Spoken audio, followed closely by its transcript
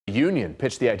Union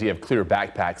pitched the idea of clear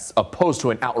backpacks opposed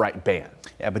to an outright ban.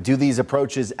 Yeah, but do these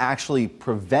approaches actually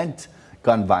prevent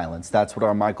gun violence? That's what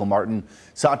our Michael Martin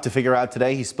sought to figure out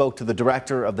today. He spoke to the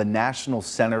director of the National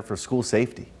Center for School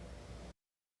Safety.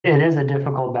 It is a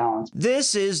difficult balance.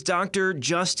 This is Dr.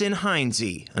 Justin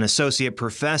Heinze, an associate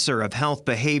professor of health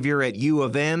behavior at U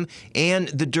of M and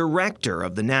the director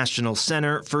of the National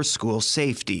Center for School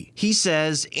Safety. He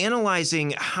says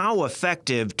analyzing how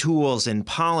effective tools and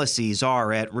policies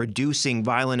are at reducing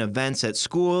violent events at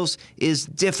schools is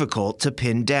difficult to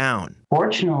pin down.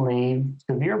 Fortunately,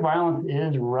 severe violence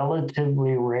is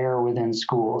relatively rare within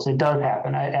schools. It does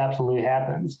happen. It absolutely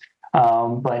happens.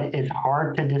 But it's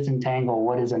hard to disentangle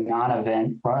what is a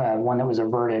non-event, one that was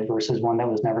averted versus one that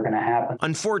was never going to happen.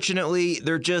 Unfortunately,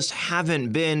 there just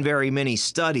haven't been very many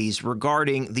studies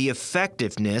regarding the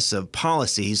effectiveness of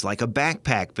policies like a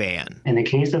backpack ban. In the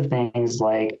case of things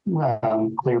like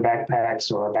clear backpacks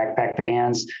or backpack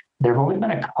bans, there have only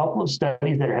been a couple of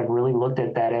studies that have really looked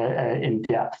at that in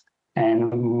depth.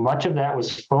 And much of that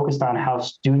was focused on how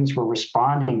students were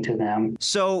responding to them.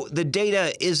 So the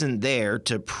data isn't there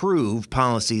to prove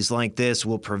policies like this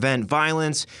will prevent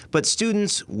violence, but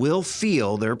students will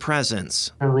feel their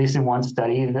presence. At least in one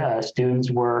study, the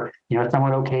students were,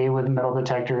 somewhat okay with metal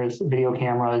detectors, video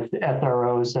cameras,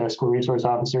 SROs, school resource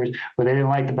officers, but they didn't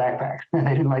like the backpacks. They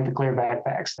didn't like the clear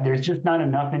backpacks. There's just not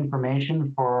enough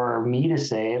information for me to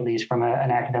say, at least from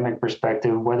an academic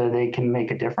perspective, whether they can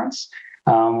make a difference.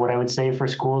 What I would say for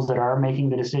schools that are making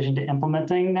the decision to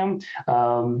implementing them,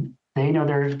 they know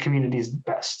their communities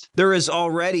best. There has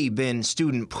already been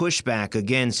student pushback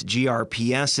against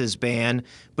GRPS's ban,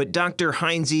 but Dr.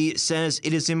 Heinze says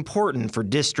it is important for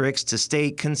districts to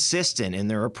stay consistent in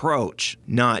their approach,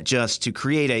 not just to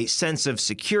create a sense of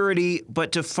security,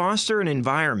 but to foster an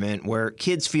environment where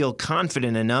kids feel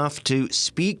confident enough to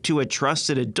speak to a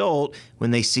trusted adult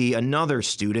when they see another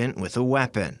student with a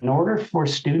weapon. In order for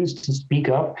students to speak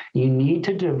up, you need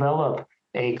to develop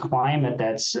a climate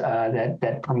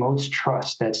that promotes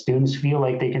trust, that students feel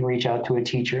like they can reach out to a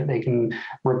teacher, they can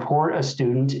report a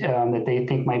student that they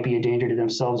think might be a danger to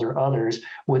themselves or others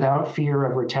without fear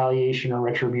of retaliation or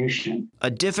retribution. A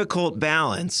difficult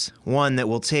balance, one that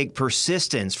will take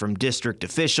persistence from district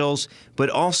officials, but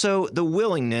also the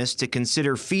willingness to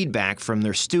consider feedback from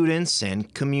their students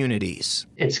and communities.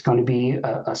 It's going to be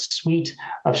a suite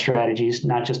of strategies,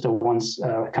 not just a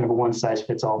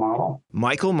one-size-fits-all model.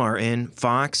 Michael Martin,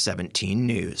 Fox 17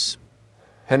 News.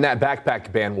 And that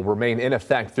backpack ban will remain in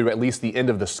effect through at least the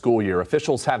end of the school year.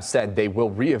 Officials have said they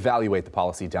will reevaluate the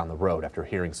policy down the road after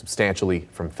hearing substantially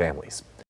from families.